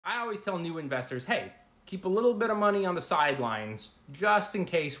always tell new investors, hey, keep a little bit of money on the sidelines just in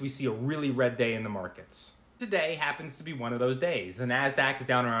case we see a really red day in the markets. Today happens to be one of those days. The NASDAQ is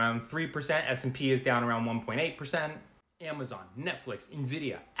down around 3%, S&P is down around 1.8%. Amazon, Netflix,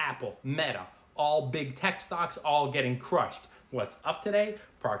 Nvidia, Apple, Meta, all big tech stocks all getting crushed. What's up today?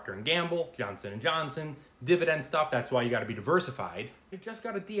 Procter & Gamble, Johnson & Johnson, dividend stuff, that's why you gotta be diversified. I just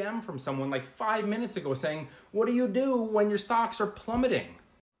got a DM from someone like 5 minutes ago saying, what do you do when your stocks are plummeting?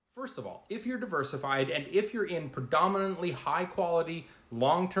 First of all, if you're diversified and if you're in predominantly high quality,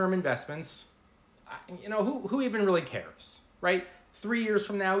 long-term investments, you know, who even really cares, right? 3 years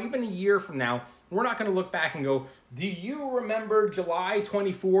from now, even a year from now, we're not gonna look back and go, do you remember July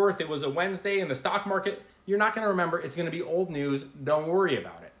 24th? It was a Wednesday in the stock market. You're not gonna remember, it's gonna be old news, don't worry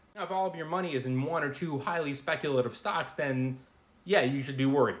about it. Now, if all of your money is in one or two highly speculative stocks, then yeah, you should be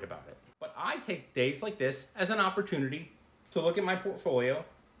worried about it. But I take days like this as an opportunity to look at my portfolio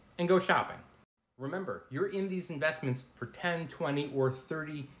and go shopping. Remember, you're in these investments for 10, 20, or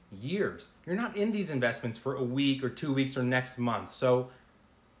 30 years. You're not in these investments for a week or 2 weeks or next month. So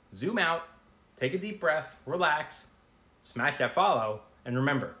zoom out, take a deep breath, relax, smash that follow, and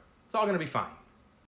remember, it's all gonna be fine.